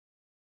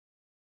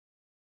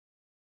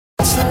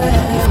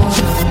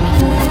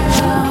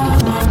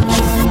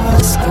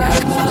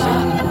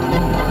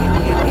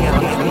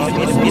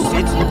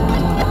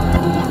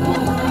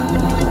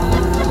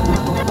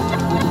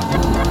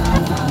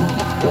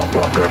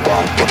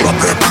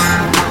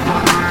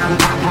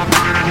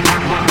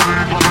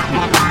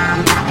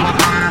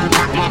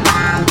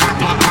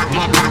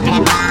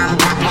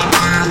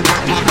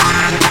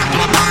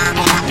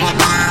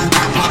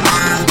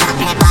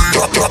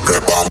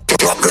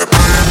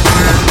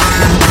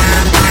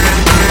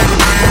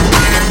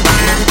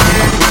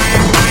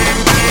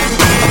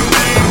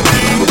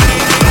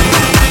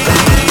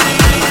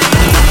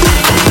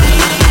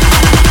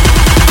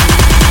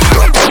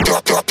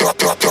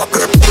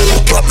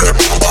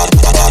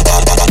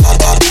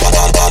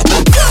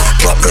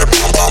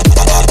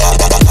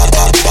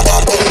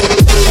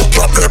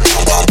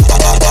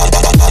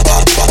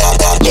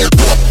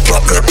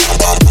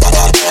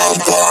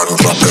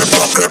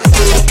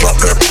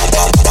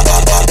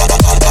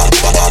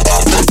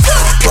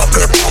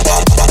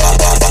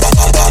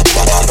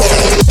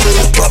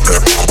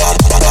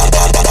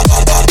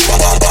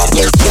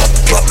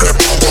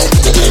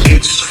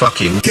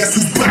Fucking guess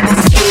who's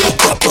back?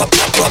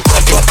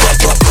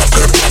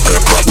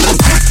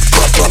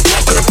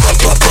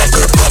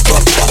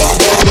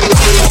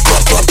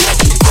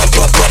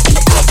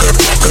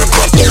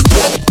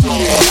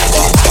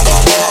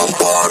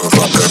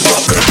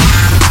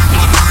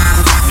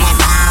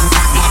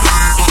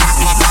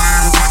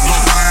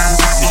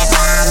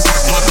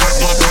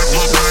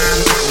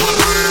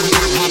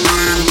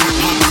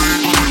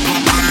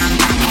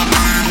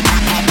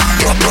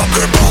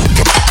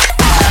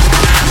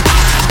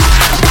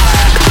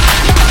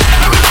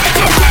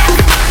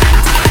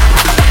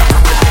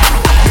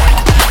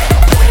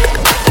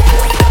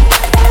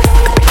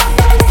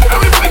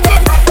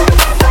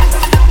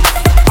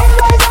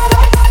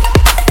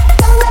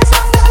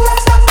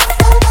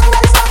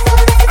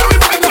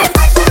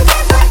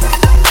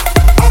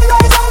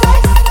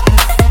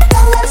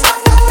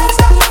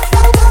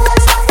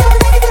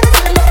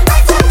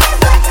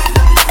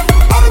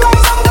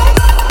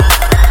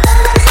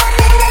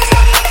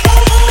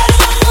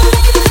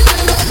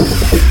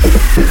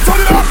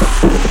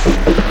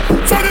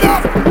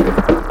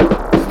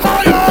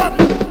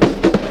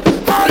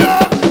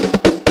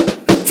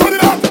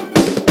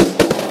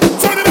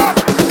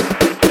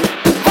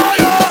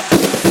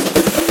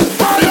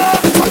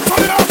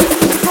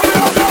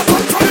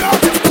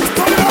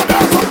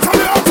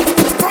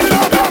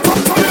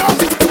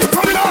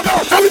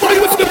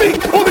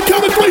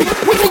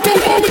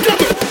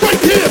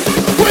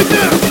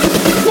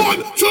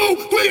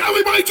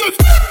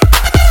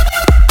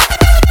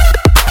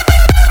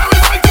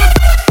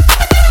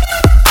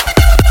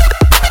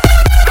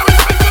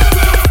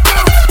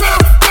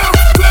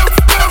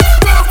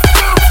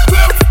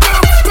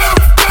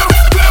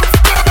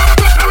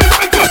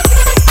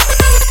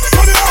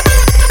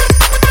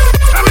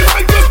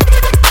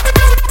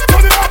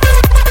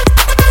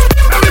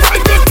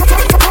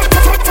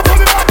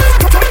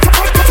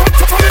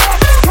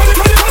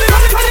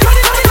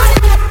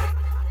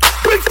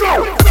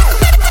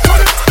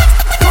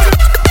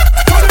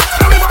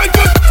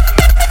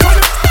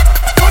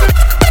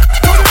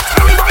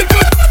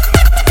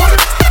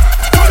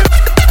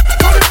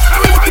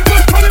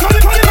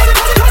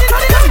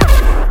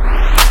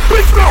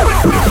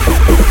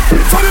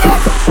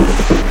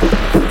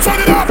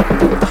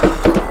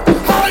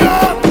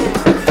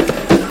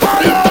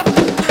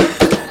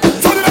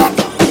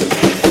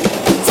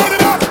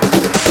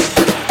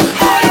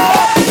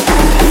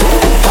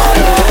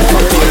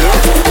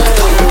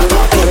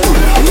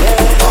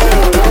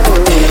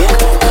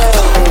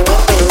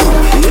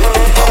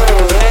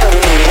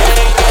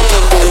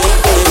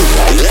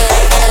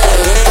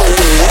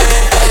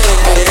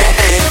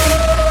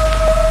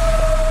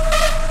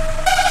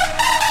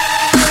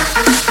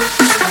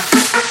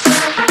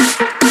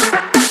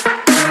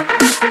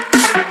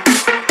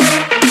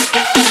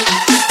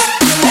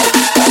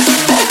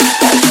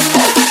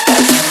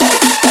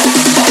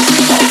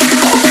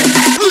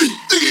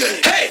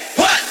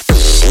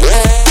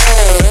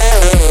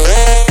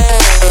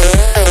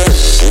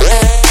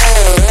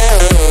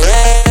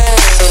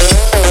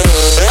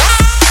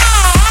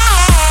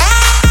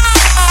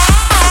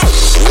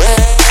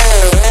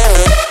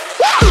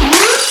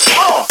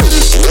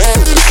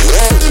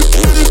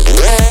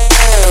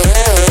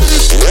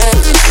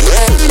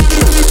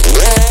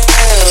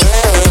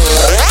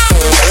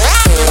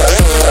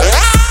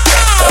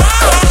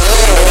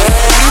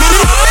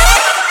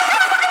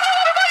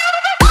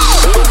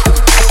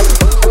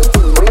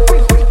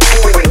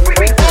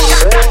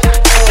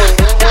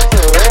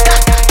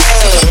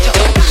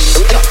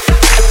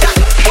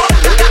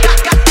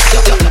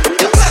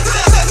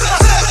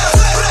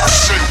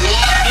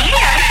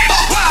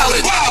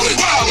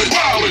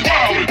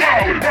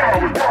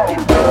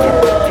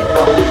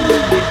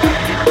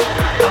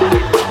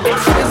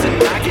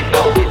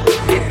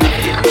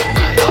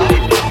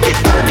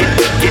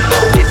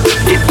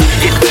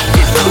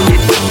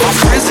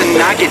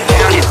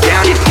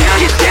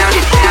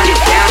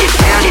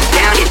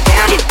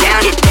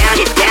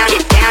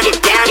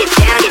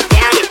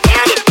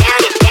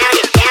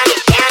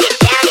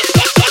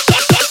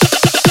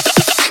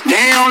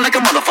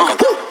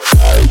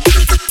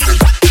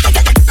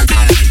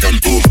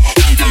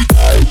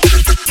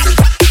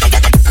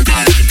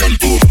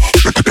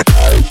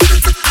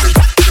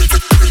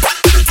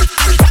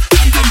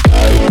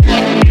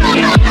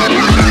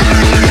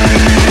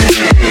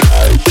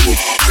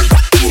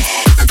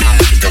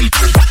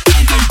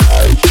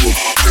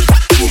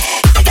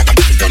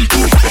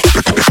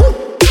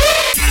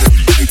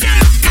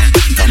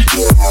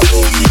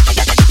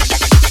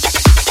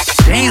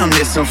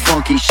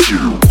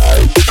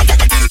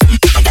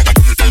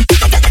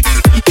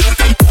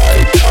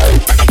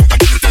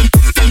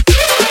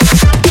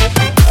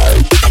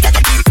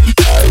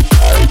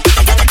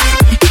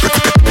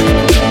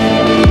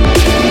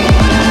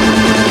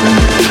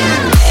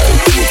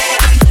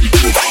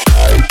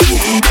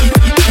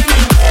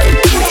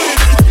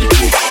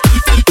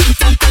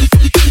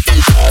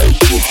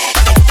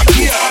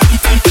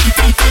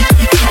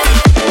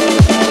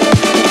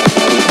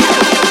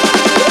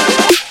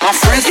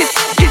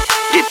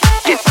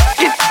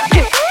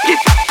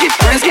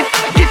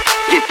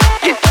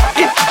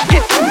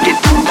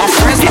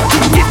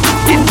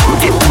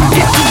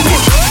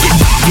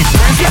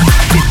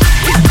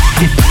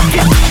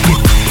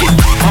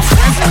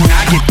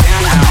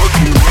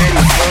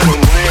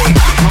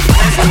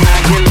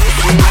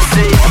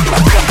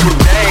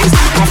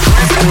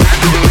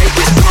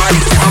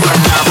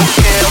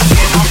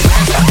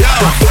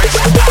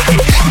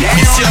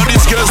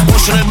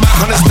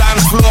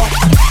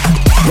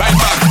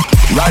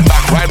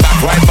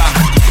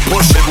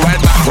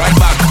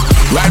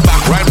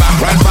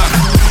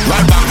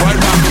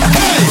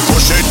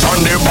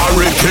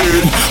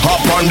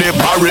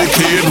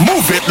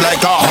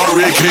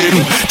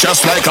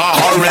 Just like a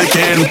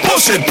hurricane.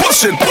 Push it,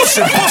 push it, push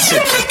it, push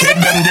it. Get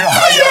them the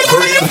higher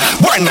grade.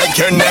 Wine like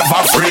you're never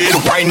afraid.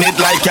 Wine it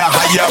like a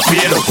higher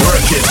paid.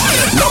 Work it.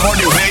 Love how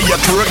the way you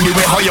twerk, the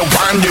way how you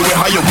wind, the way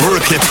how you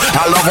work it.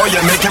 I love how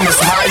you're making me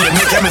smile, you're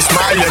making me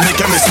smile, you're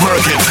making me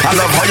smirk it. I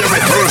love how you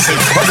reverse it,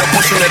 how you're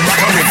pushing it back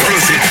and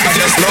reverse it. I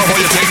just love how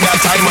you take that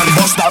time and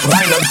bust that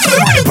wine and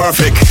feel it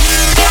perfect.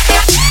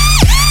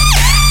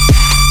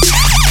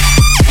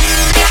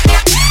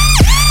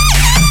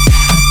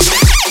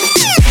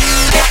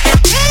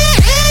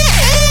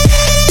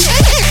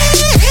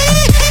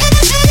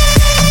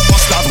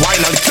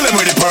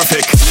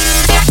 Perfect.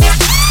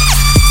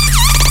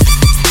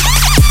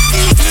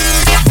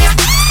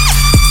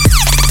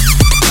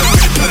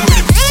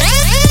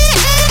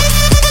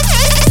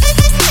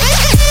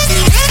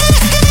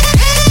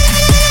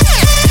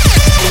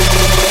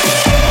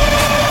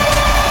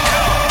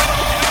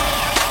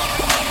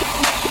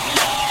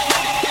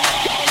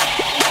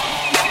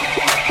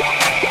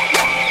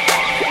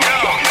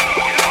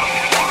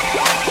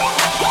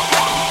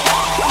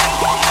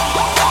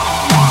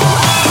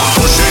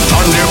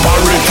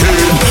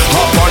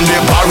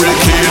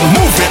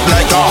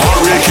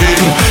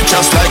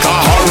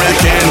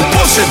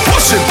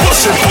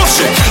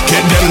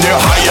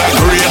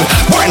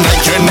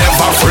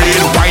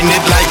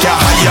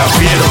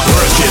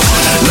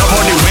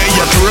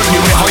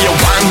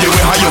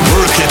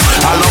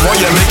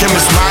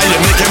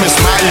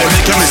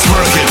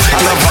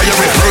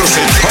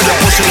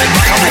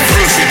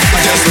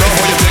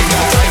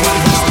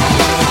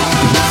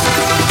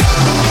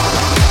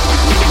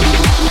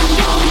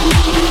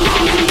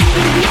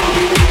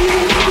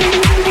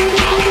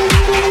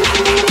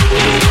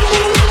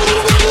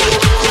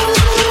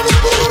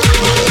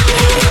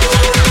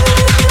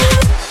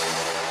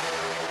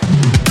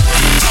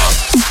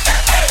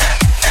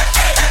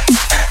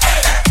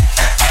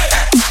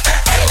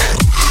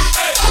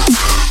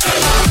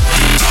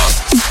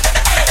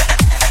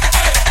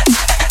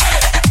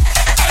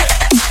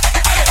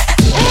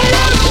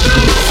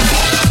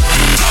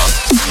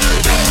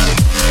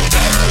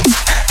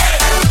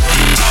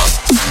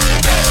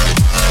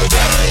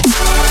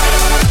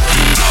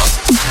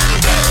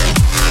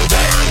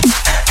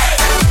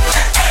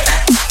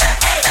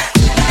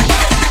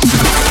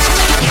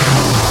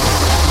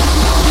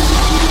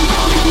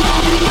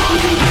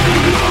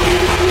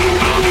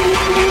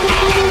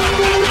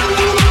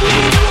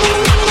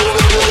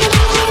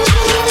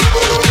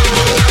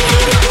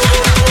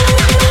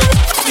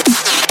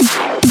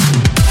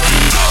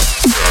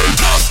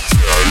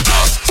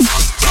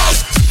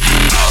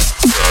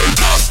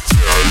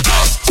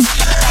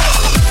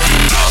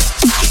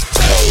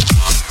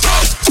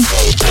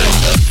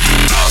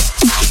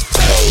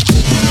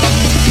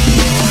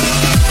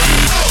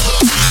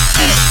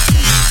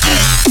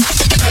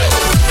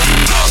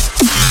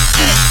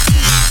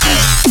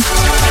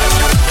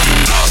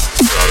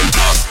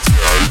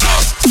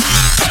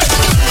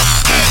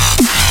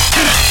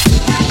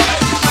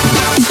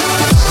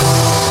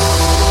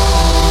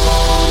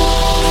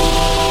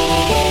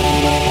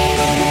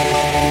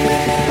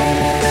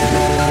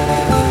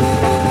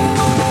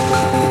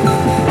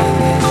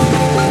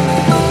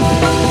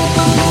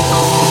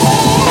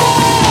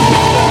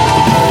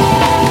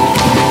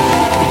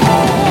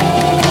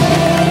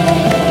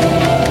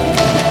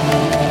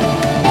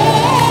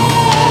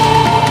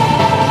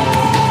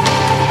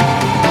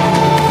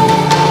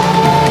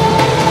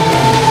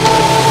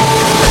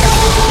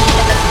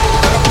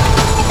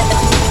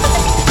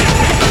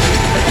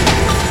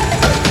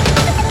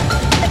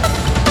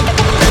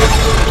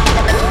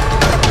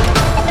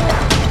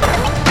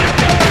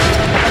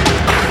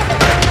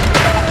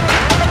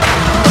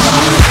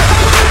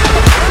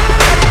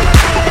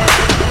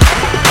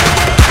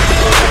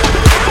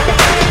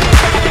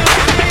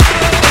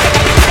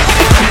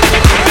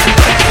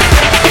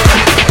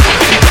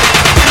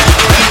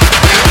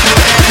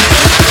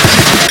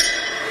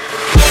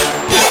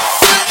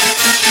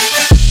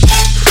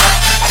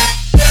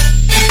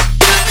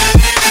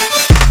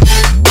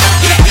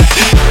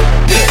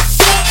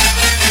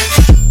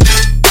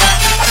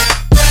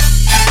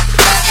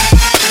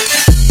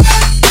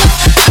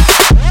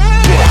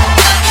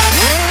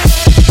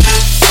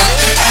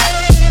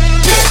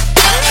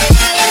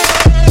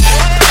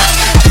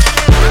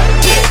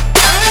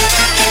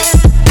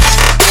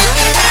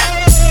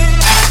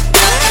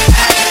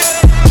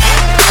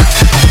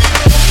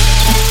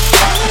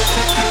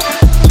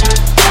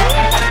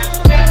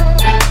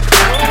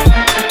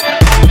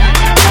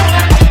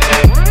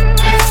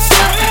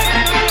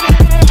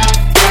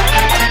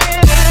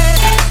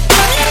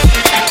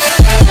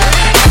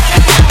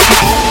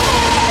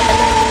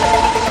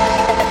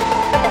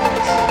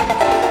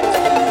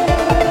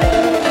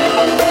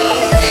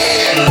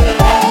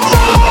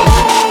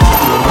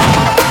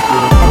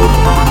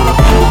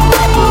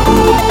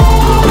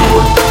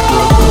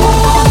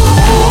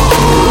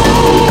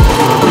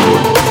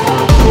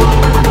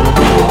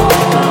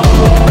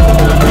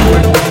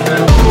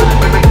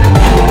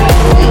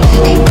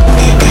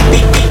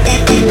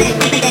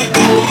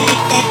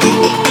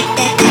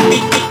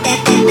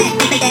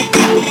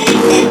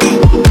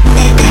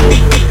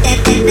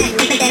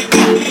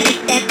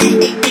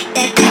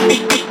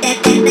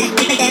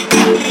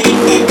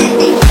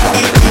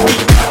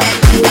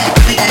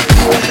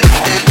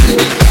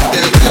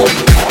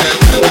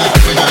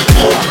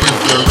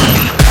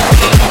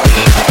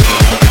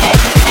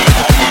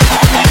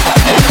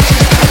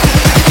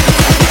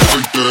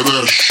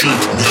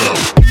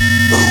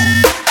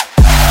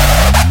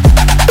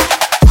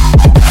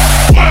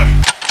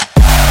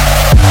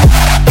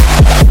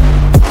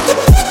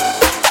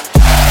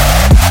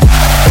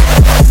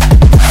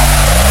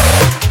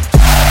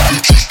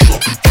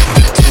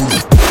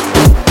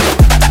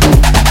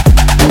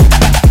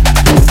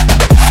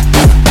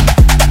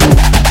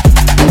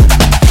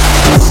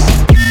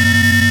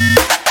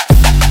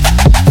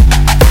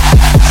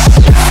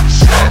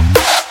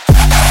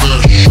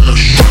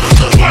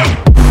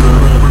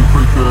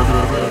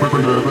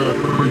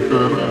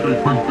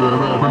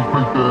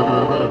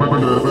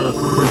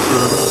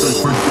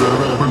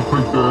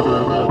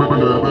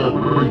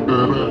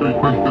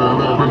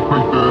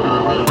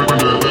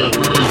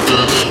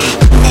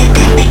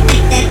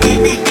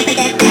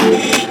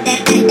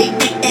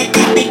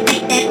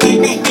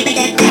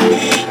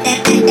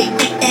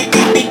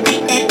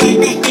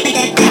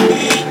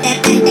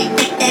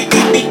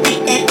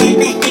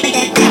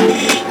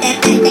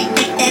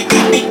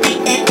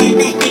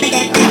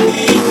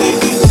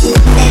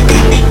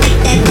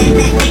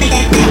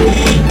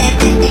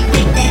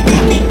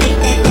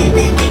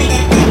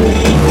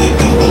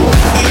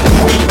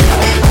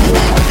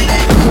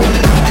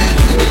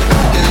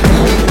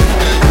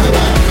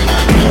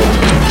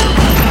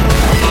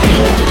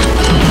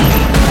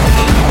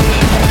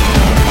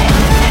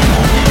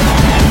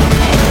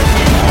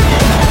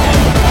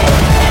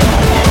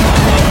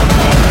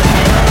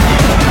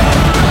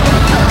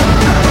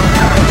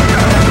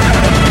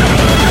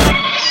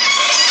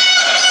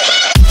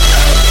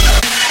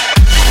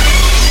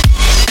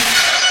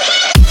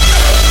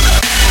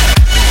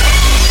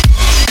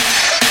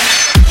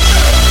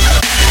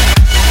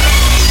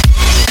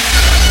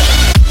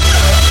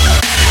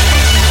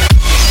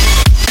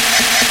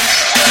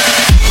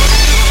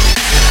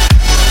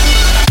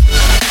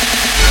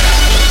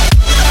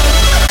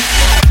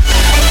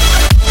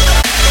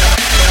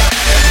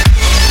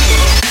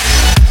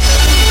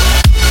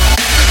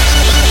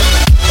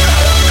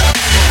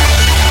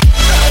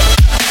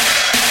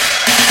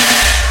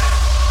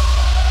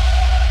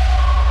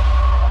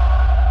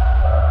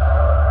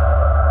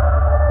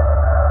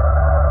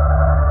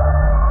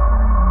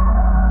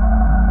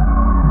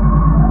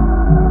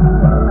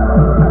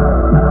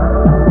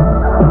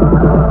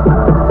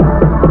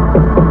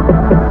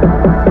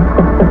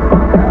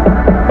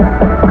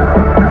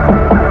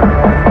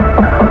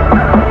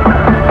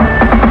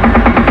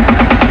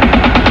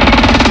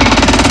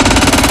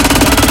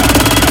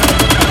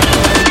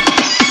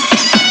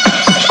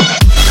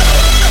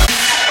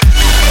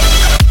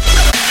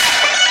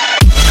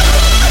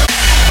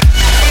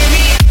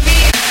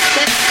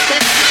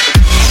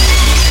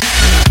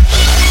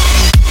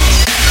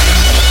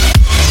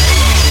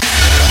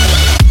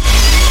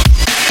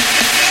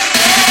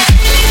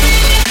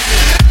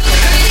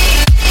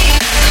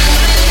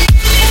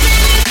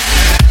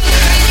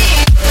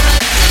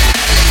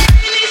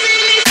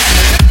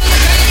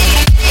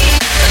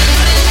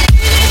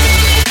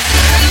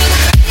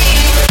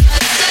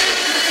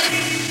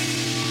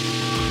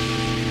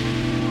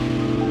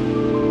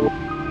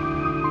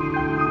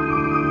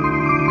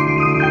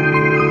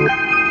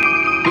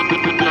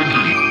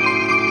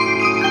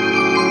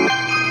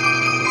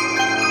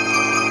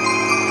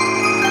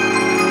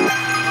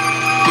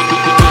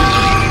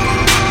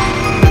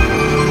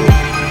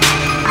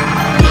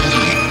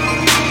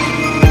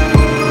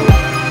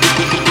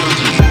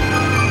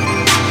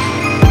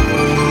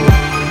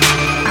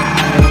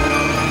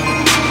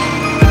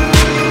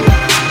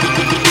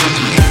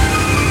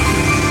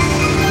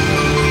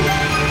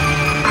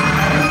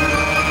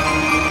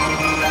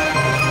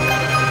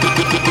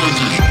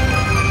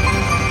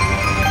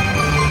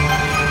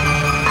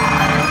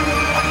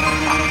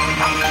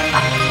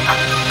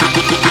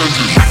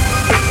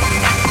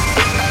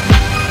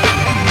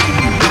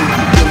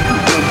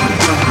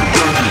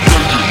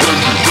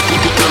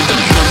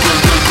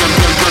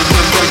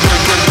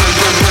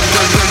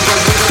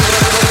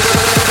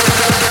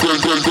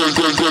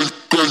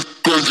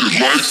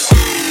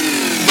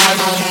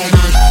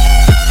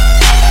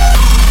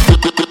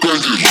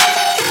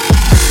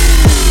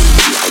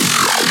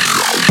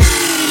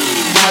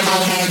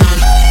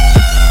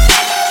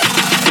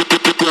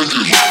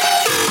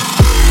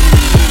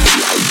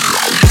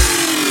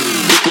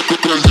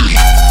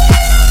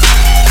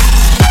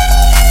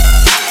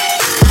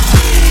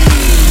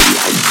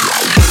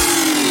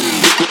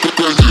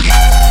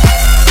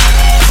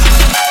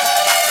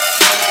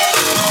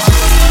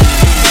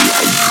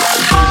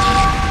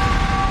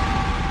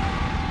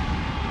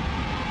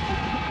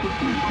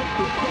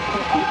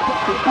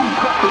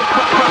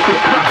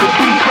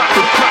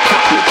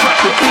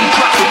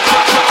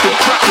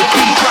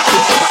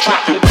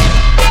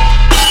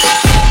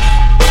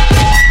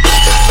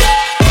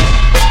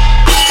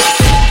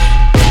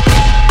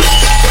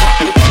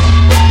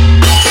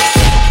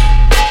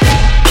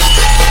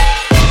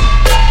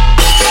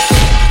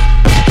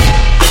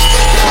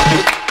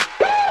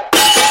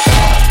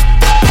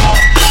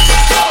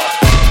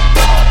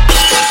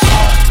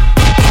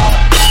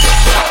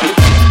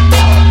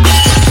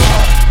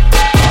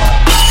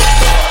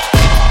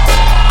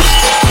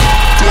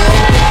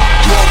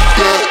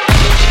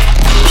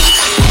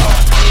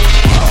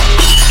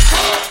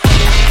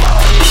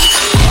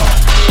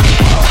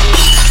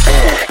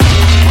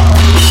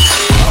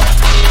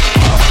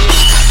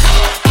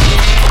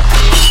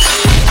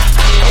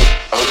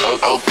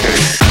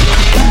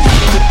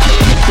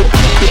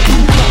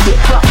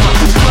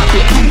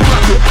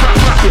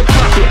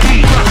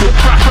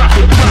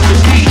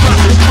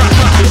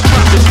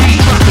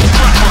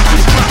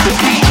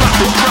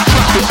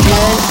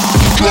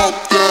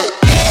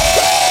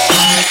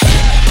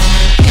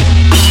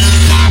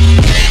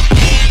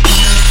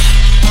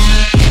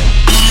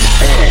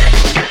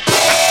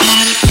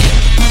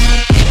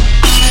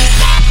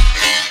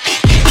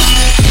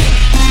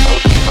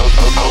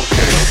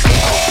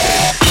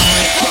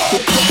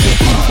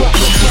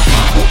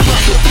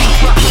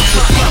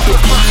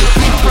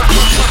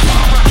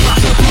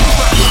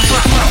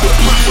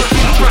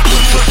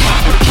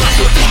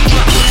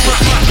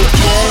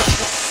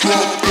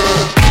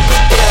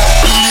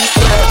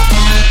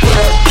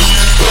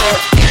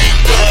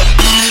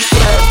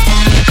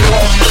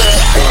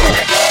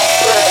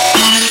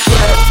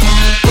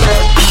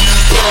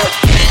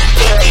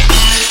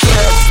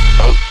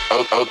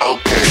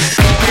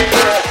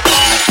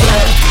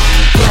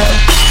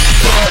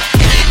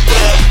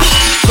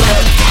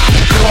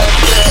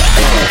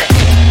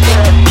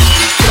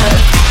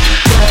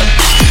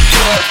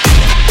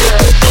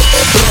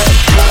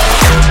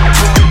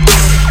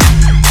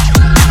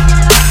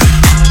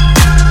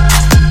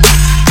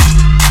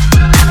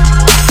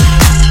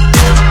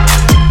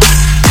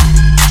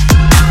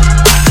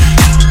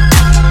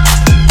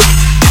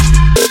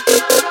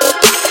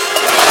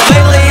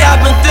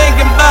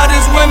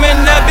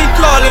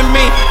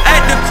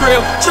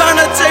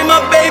 Tryna take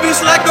my babies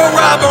like a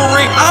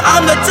robbery.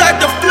 I'm the type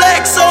to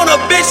flex on a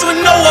bitch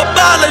with no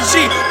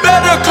apology.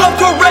 Better come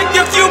correct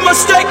if you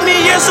mistake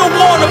me as a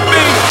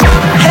wannabe.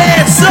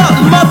 Hands up,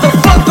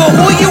 motherfucker,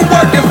 who you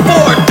working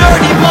for?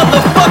 Dirty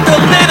motherfucker,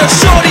 little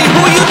shorty,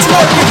 who you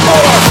twerking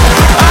for?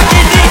 I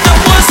can eat the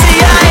pussy,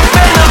 I ain't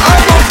been to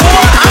earth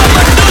before.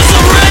 I'ma do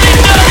some really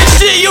dirty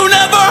shit you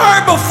never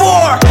heard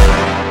before.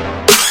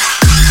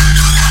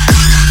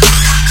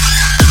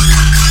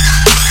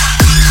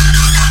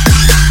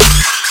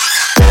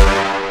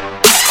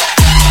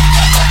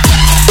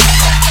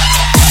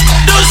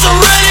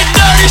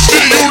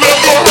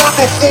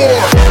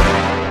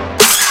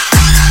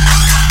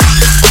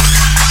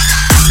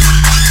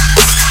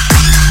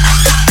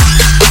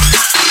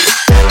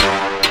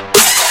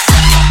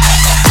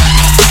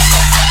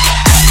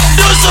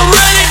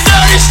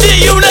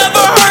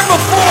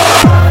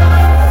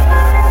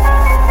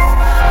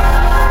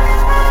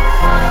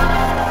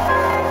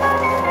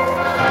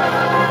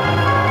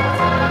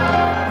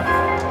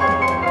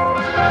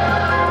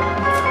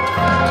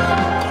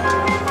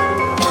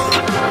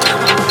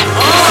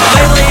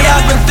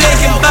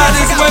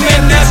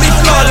 Women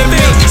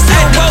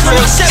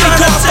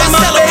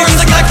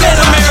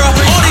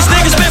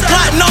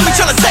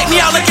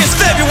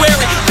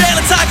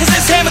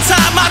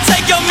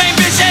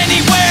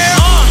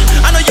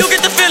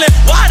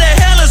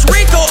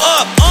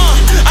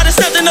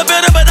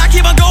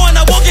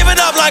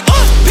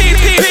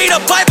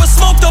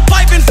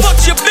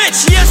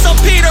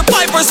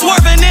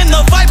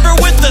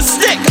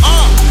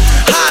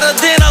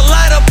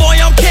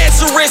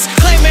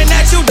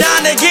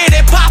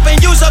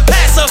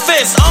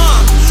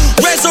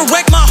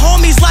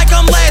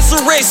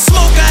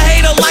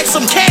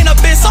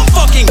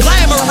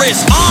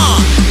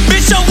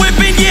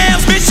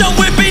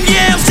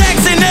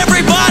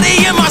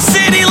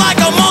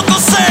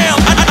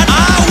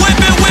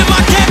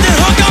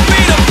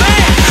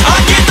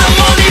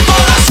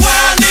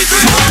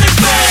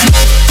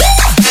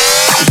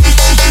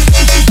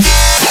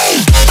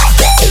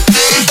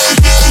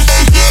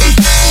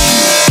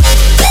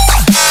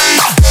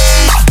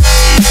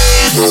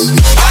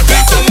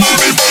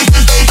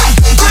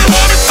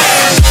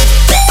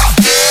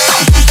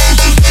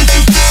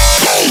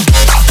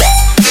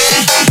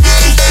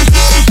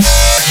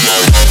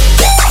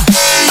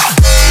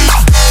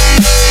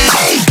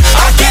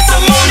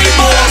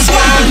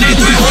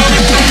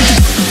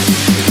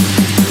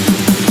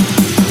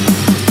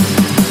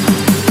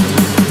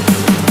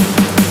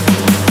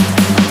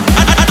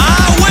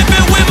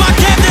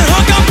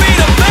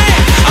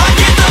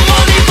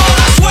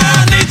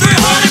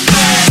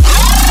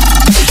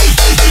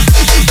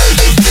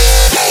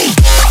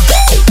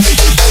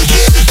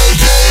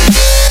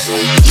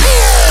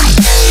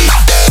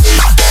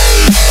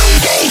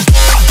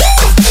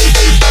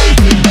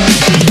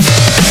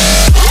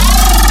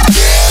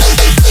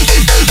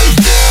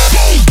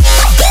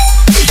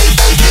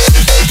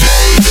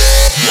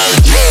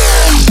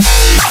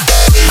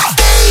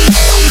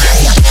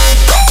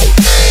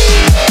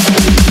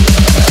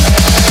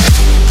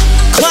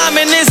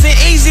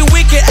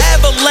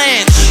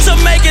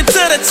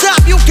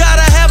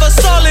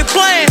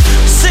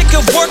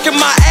of working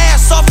my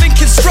ass off in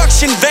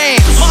construction vans.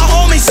 My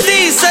homie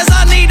Steve says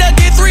I need to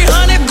get 300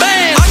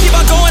 bands. I keep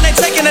on going and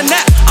taking a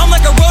nap. I'm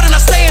like a road and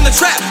I stay in the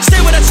trap. Stay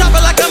with a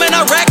chopper like I'm in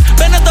Iraq.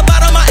 Bend at the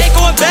bottom, I ain't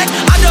going back.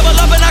 I double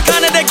up and I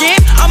count it again.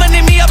 I'ma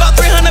need me about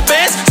 300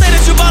 bands. Say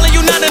that you ballin',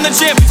 you not in the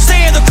gym.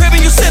 Stay in the crib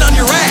and you sit on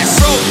your ass.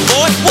 Bro,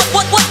 boy,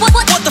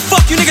 what the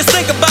fuck you niggas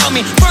think about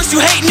me? First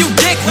you hatin', you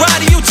dick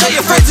riding. You tell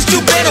your friends that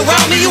you been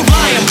around me. You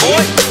lying,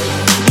 boy.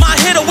 My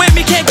hitter with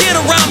me can't get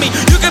around me.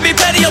 You can be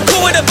petty, I'm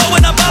cool with it, but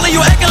when I'm ballin', you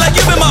acting like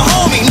you been my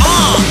homie.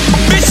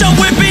 Bitch, I'm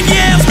whipping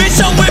yams,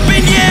 bitch, I'm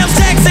whipping yams.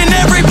 Taxing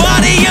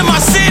everybody in my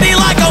city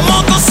like I'm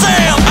Uncle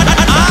Sam.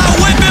 I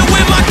whip it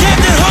with my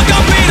Captain Hook,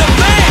 I'll be the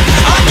man.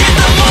 I get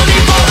the money,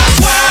 but I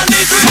swear I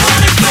need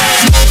 300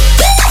 bands.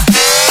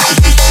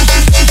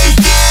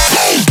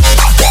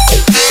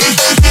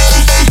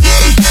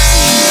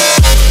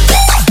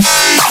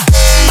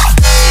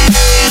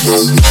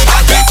 I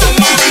get the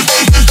money,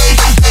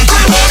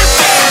 300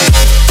 bands.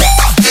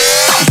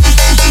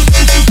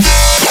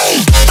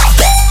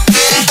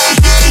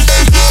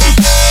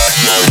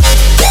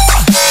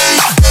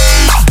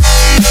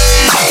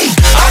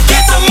 I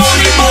get the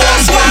money, but I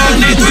swear I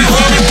need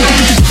 300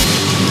 bands.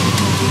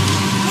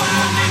 Why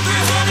I need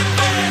 300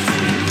 bands?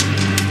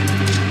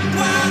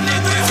 Why I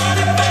need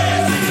 300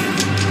 bands?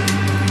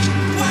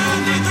 Why I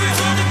need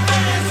 300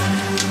 bands?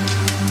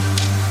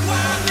 Why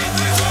I need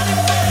 300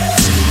 bands?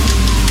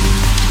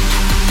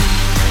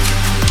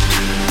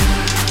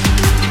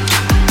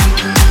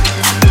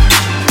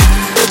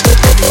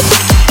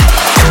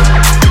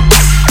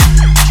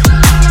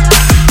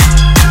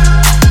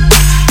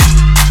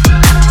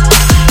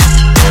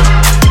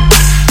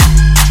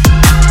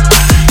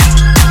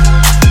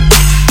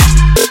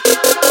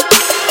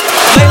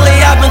 Lately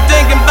I've been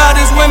thinking about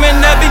these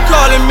women that be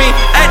calling me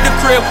at the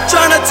crib,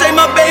 trying to take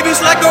my babies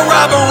like a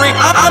robbery.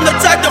 I'm the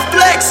type to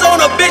flex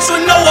on a bitch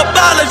with no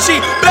apology.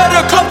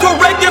 Better come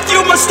correct if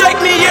you mistake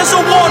me as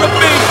a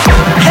wannabe.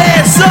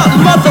 Hands up,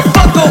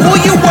 motherfucker, who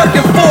you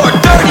working for?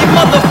 Dirty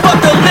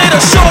motherfucker,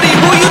 little shorty,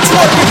 who you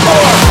twerking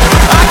for?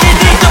 I can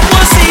eat the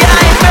pussy, I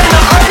ain't been to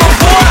earth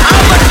before.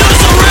 I'ma do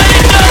some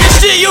really dirty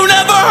shit you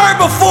never heard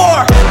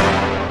before.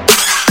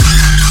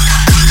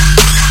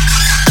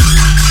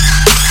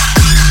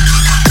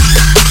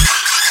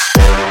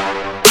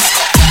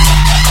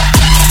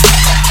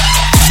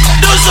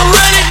 Do some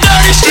really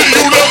dirty shit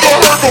you never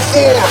heard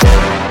before.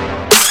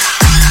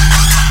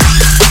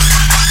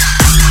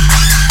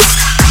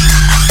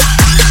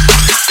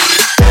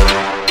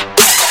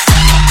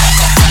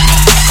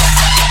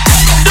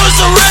 Do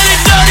some really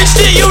dirty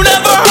shit you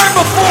never heard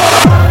before.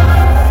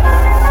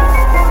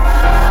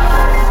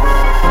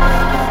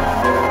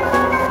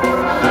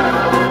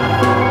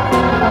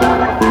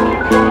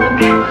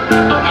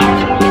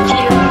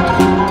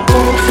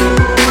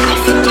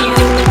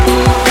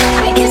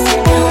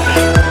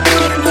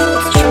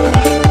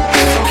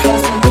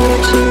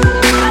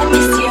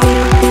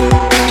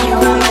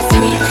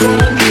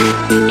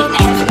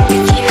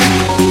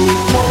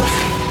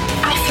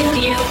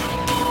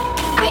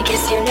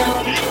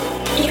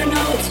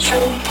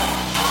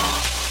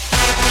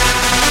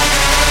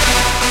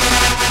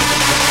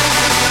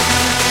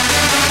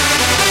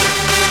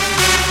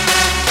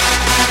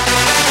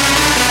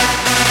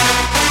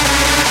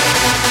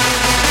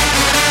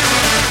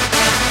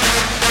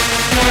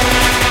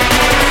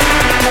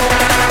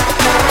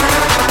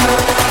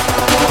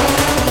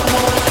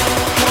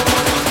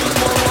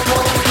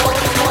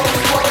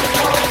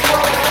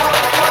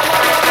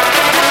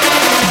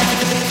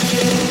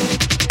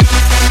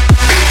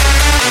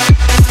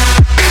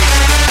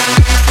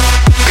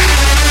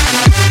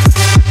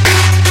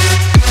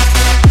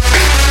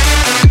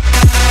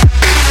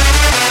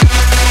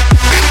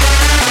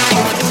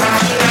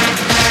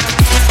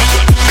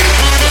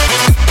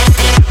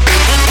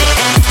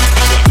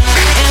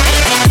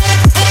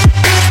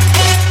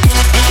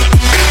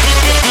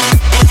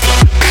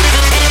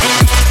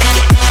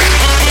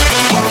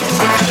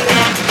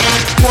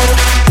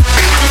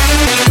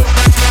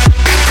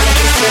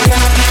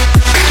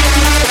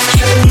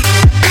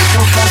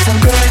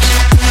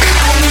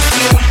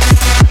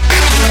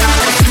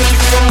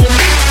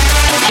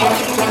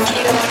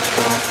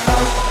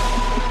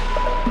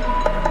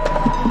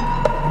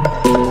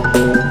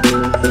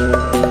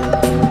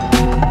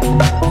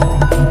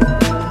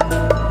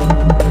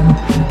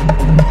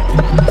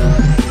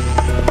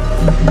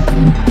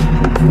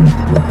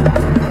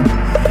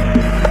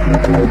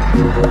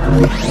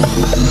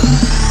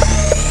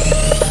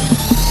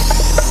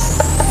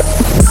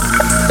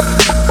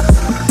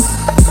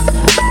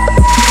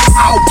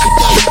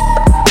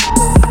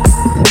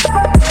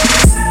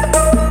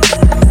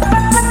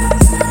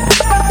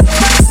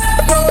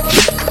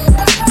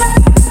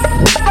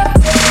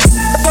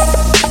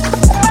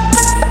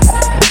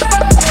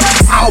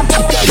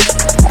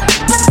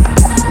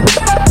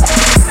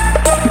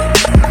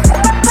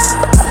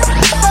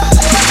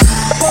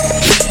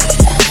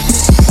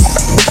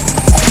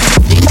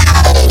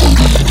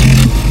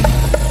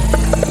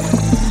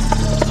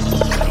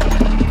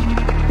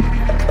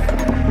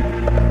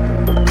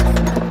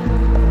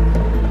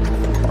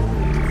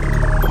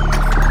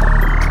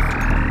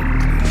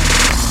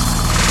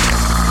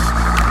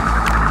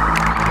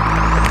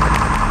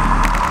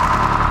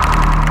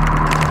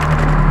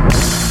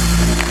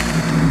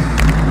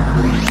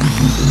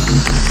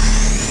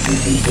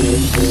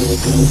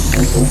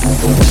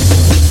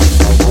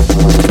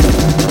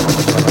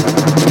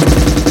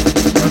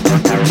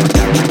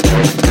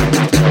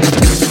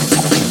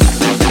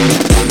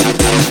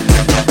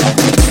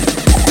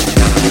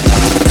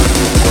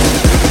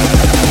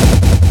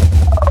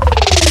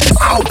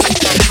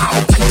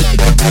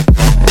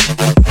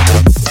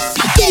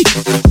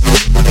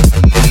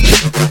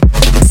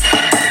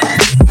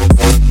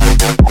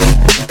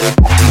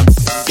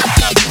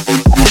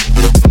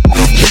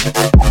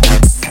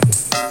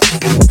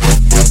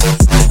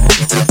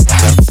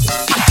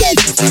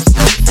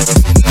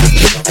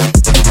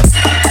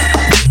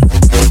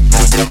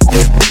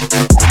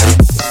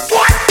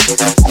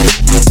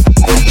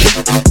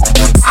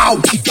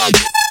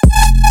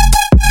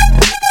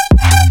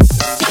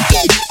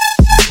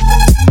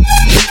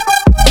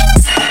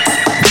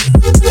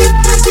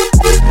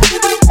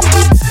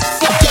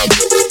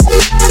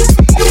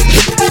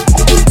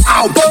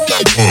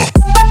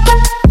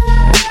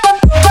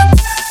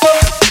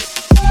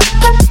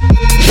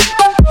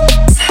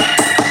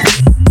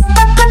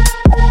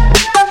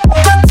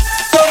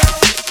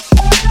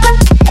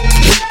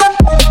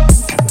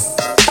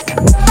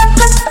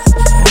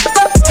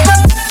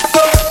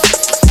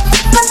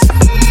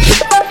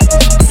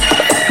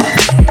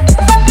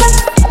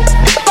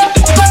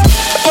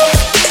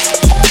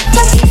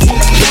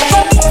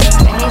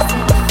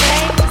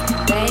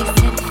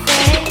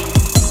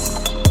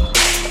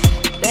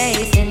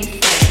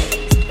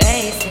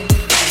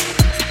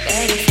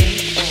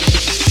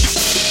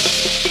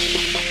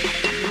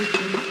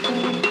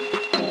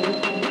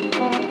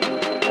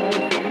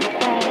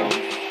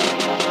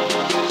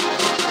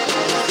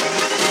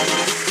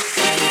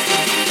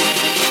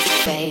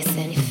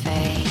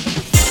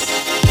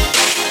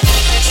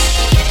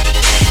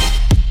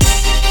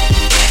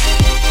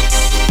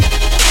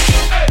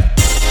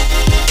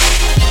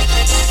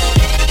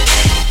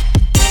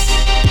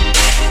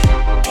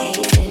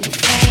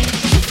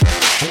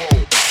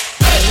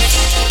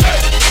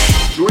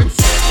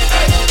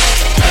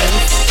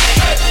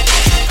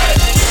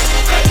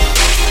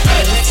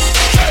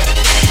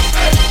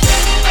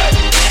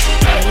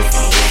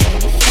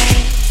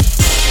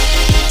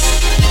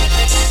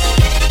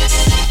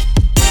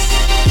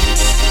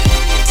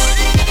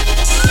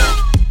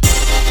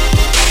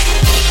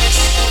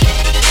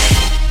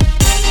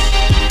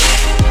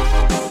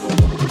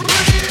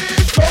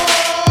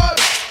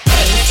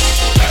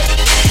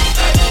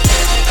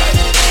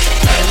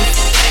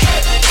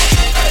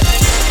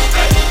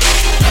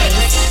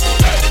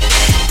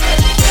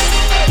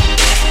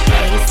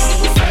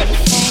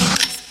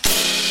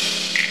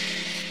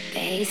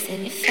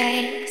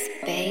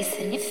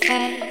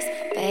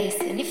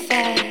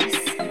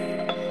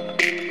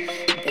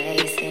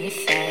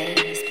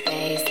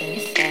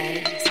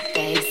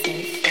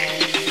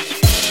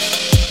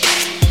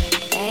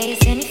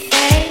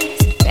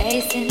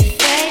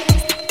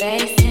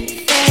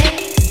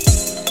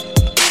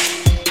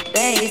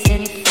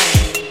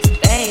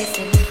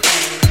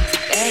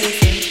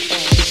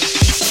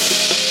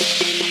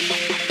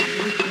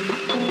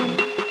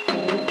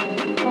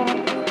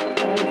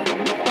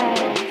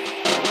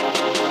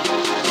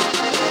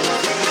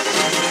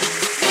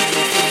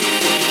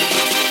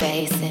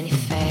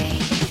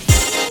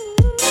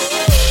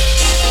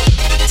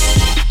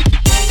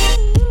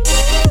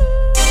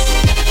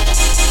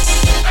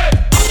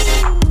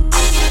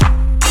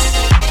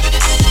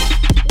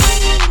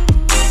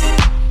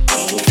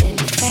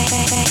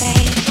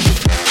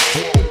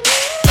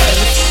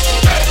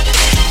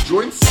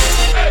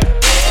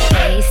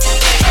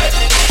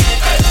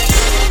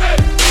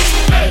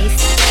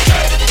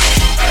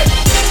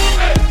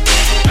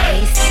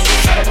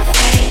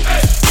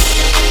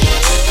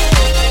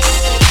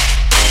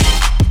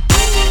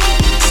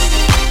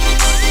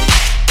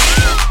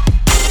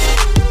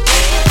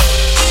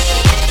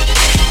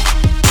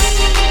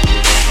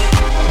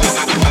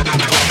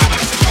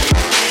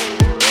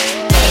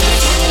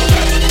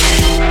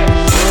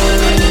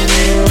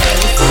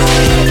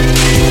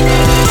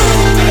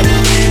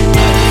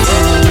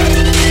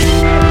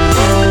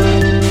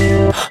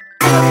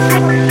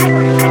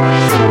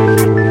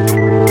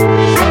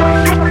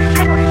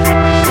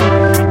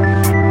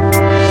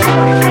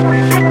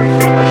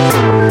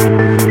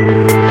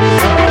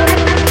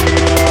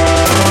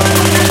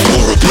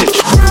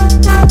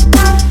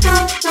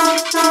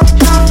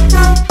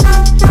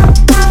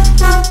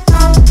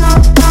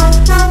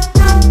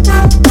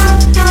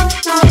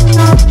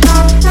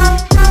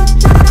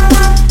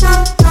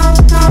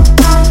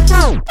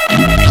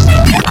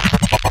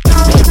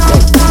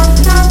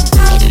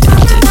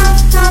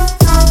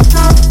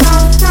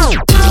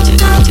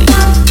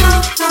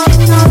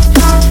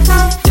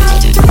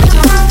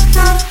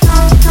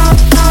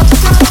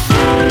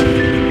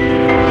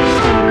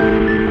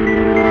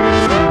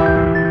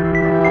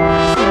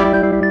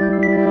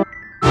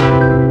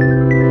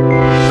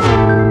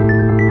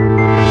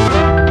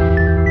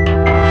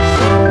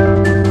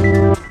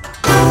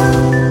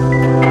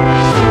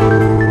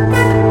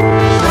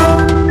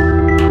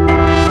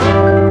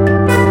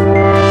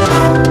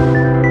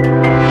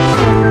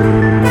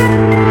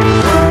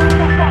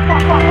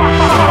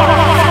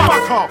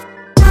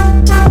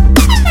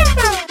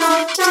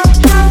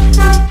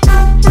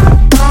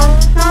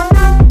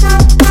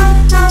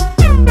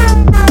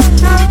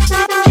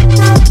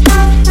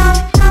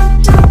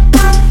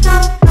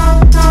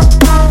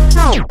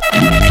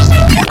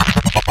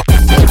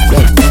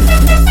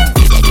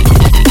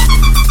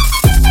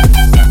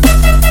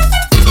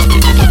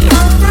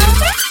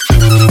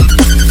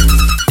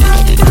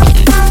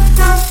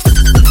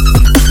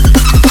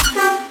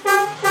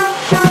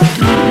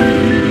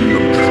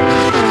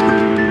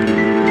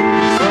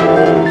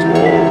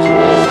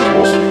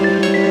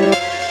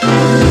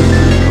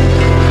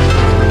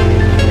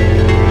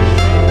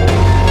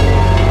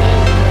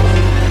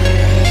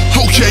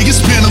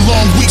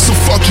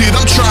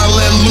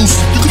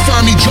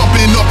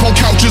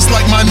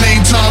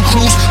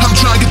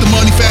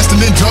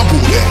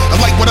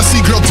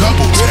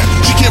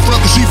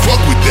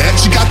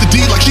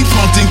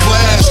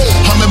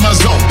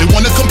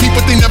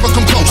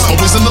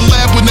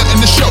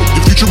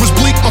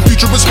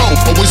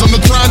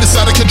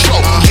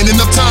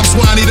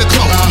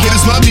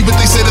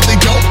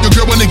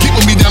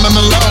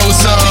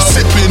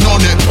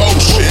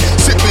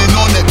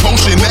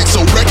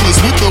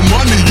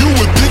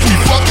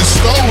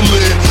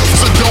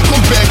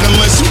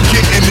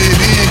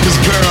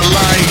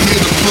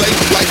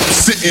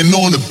 sitting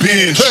on the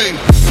bench. Hey.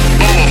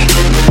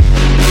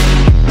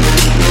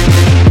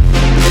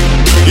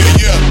 Yeah,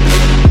 yeah.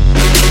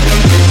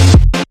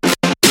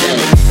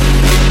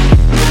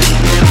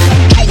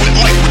 Do it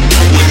like we're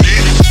doing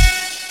it.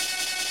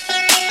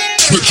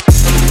 Switch.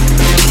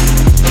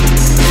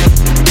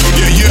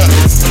 Yeah, yeah.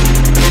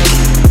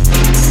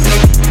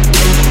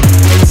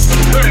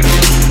 Hey.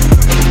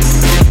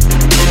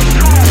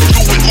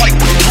 Do it like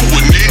we're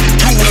doing it.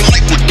 Do it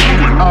like we're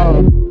doing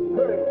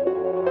it.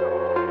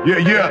 Yeah,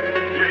 yeah.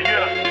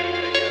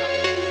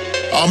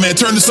 Oh man,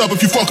 turn this up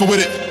if you fucking with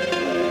it.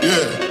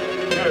 Yeah.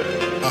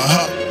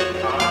 Uh-huh.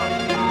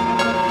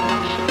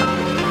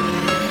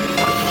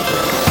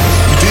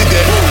 You did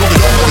that. Going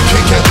on the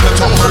Kit Kat. I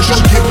told her she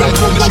get back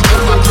on the light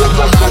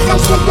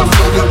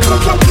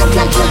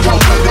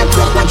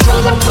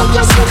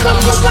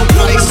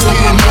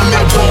skin on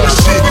that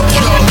bullshit.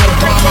 Y'all know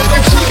Rahman.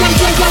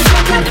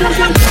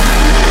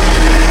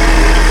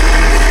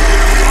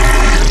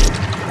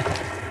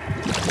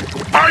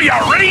 Are you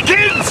ready,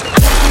 kids?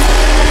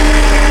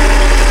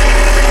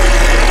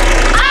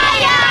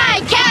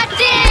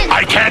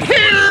 I can't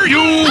hear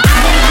you!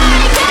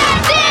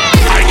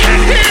 I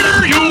can't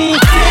hear you!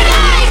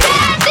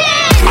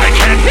 I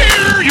can't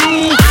hear you!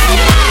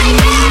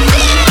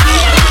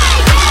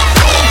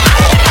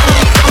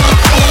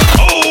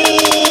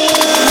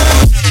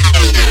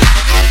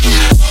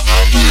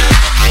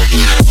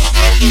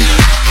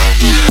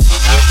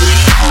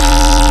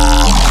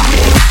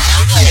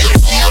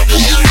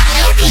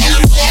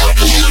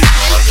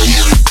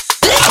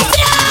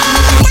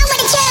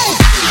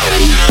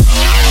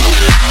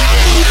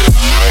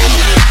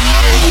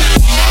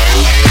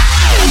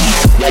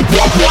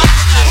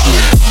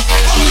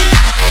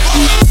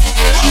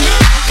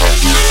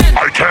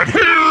 I can't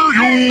hear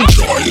you!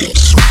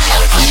 Giants!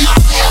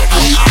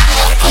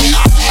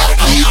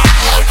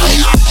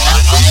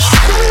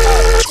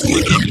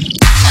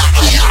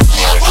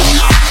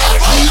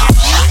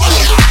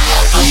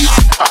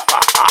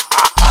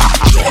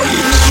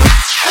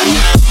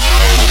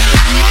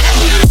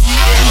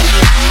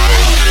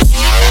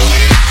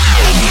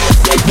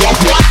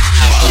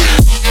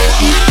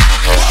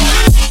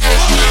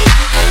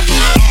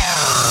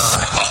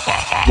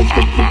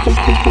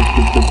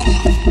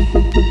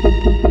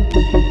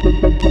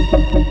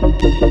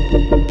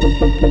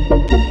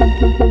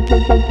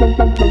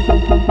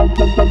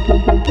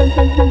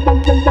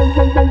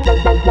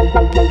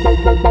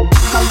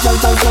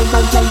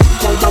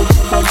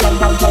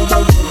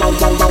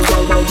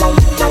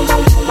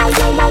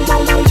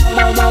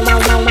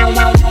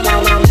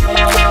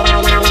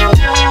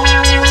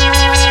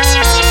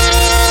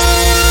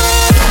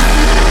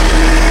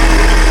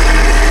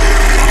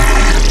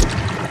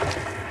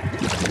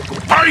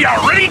 Are you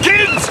ready,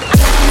 kids?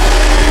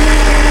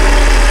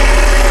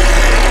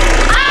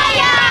 Aye,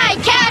 aye,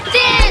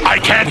 Captain! I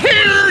can't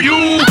hear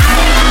you!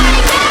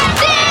 Aye,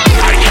 Captain!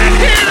 I can't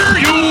hear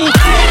you!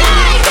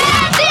 Aye,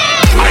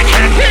 Captain! I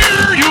can't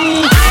hear you!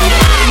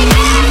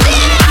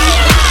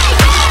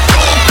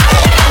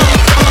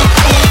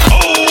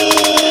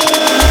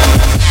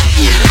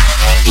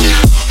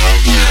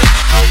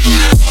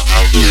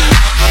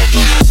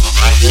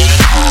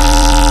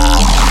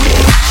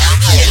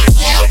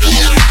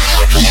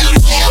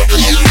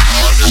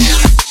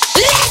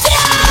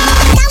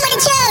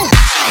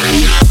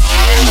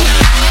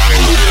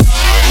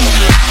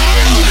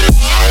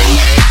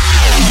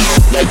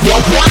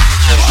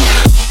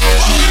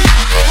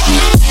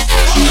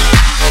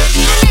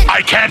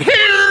 I can't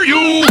hear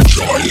you!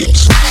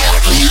 Giants!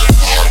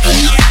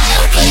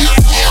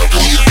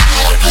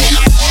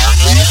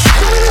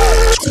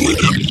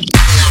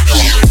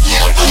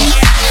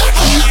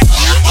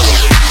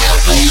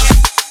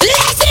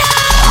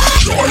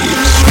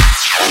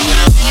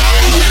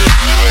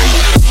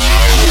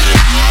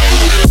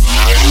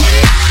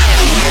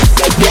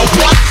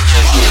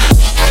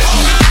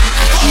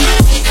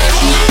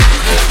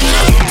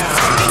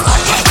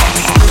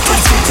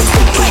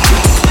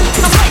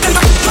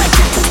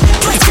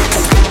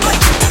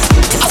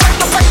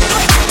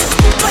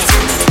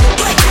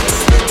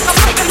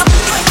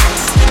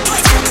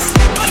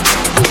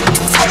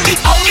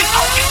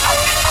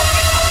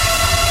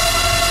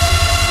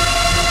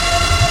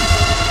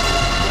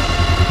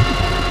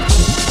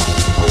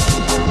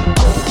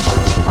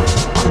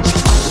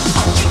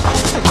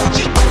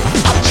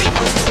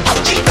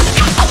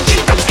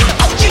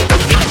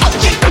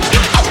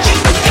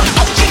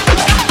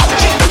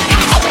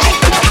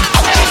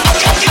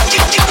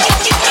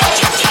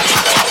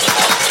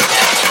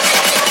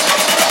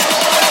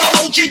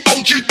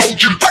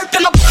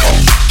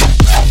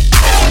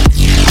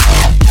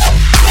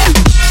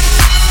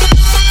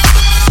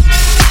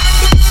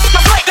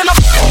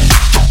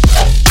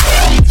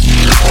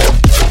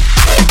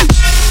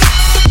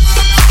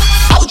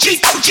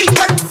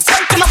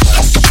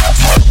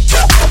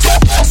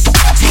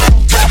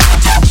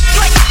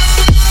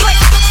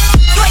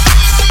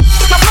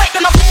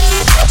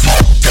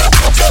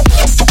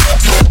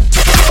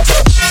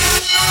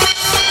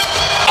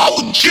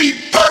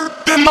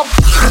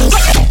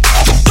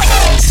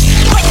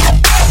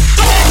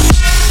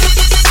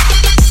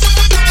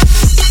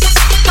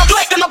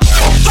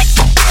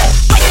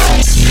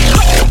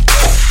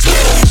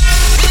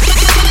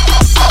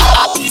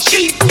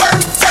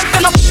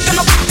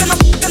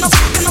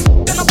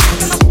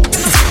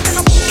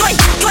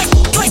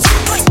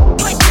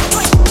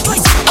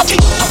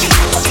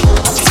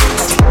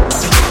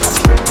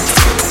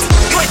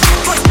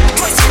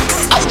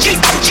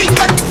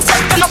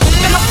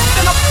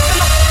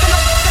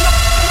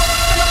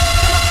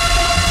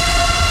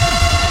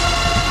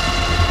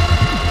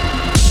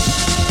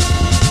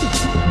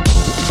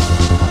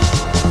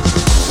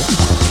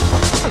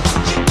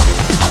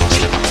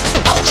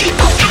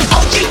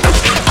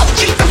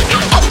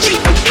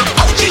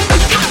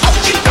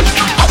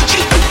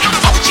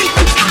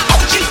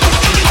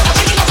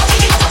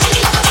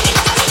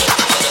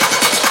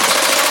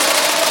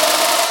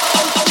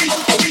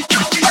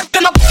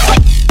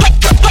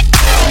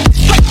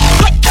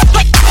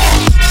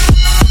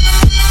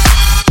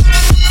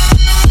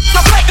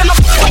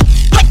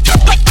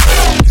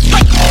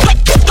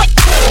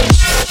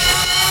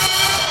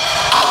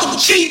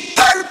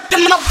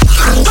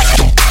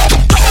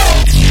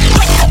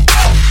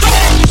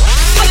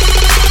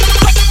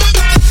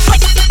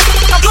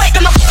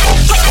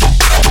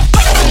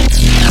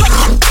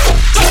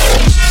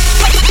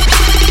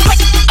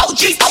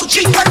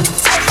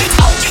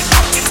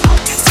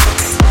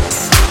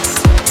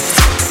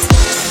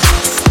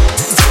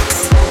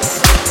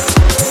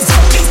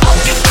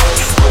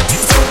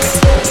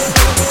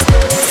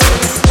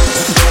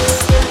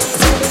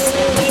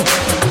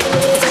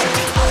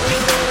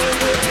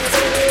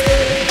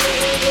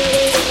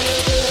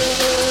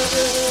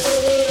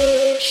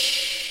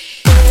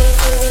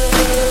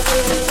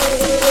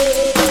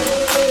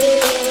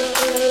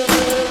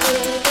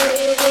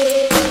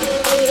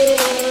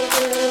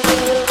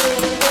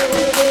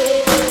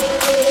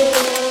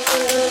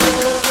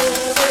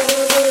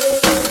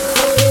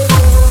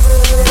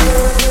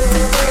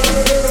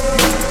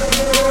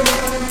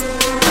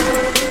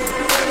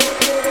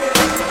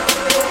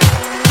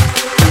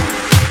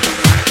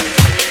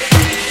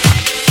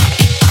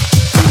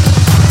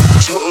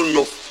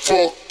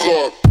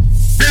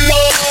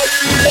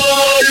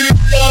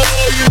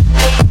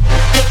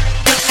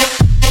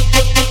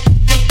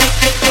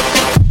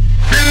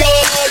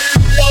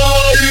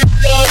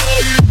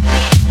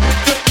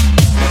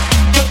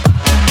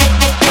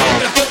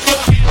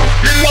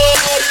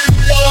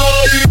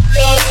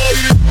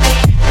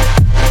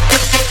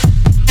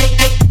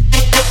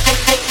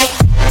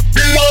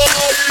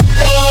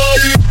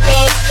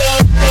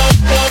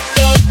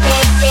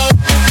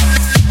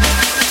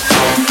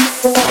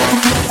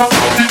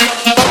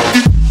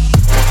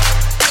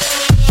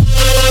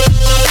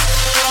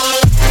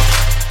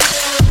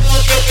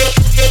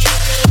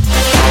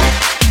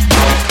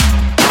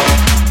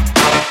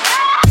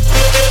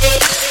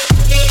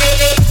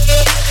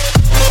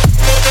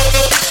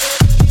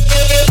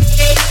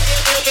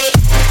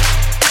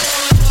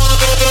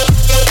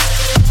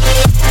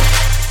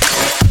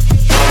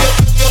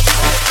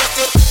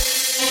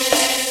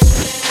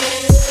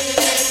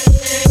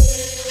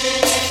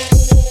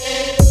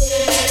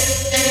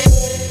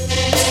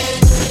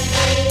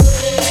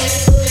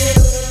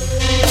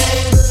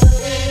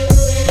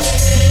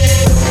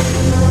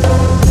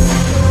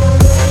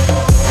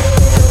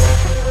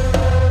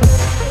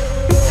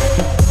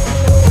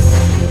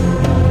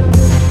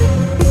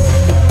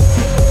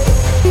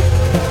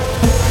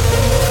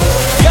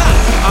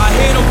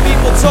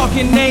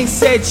 ain't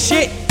said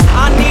shit.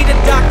 I need a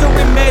doctor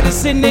in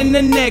medicine and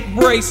a neck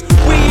brace.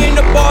 We in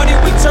the party,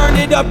 we turn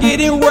it up,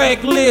 getting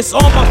reckless.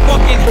 All my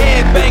fucking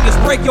headbangers,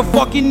 break your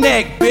fucking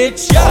neck,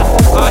 bitch. Yeah,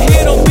 I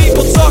hear them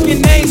people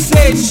talking, they ain't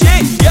said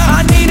shit. Yeah,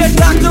 I need a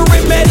doctor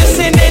in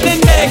medicine and a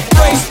neck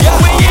brace. Yeah,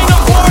 we in the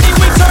party,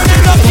 we turn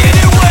it up,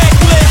 getting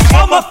reckless.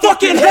 All my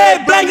fucking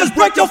headbangers,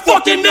 break your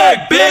fucking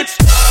neck, bitch.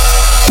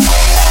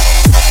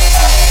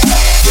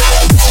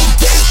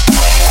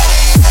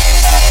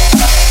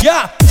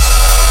 Yeah.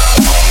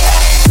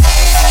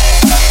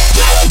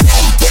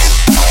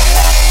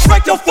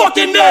 Break your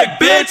fucking neck,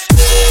 bitch.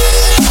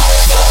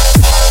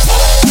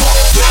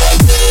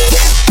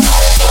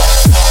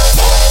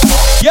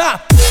 Yeah.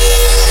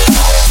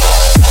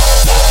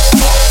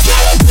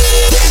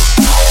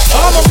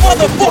 I'm a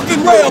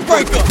motherfucking rail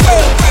breaker.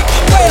 Rail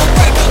breaker, rail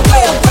breaker,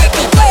 rail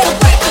breaker, rail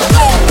breaker,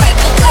 rail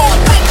breaker, rail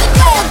breaker,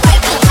 rail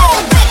breaker,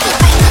 rail breaker.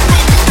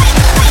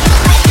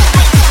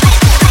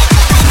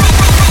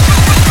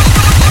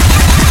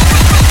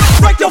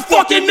 Break your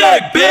fucking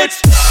neck,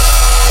 bitch.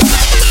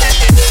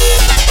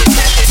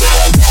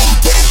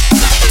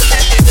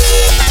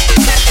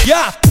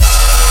 Yeah.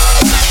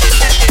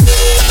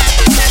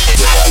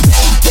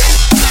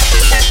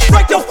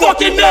 Break your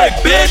fucking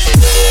neck,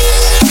 bitch.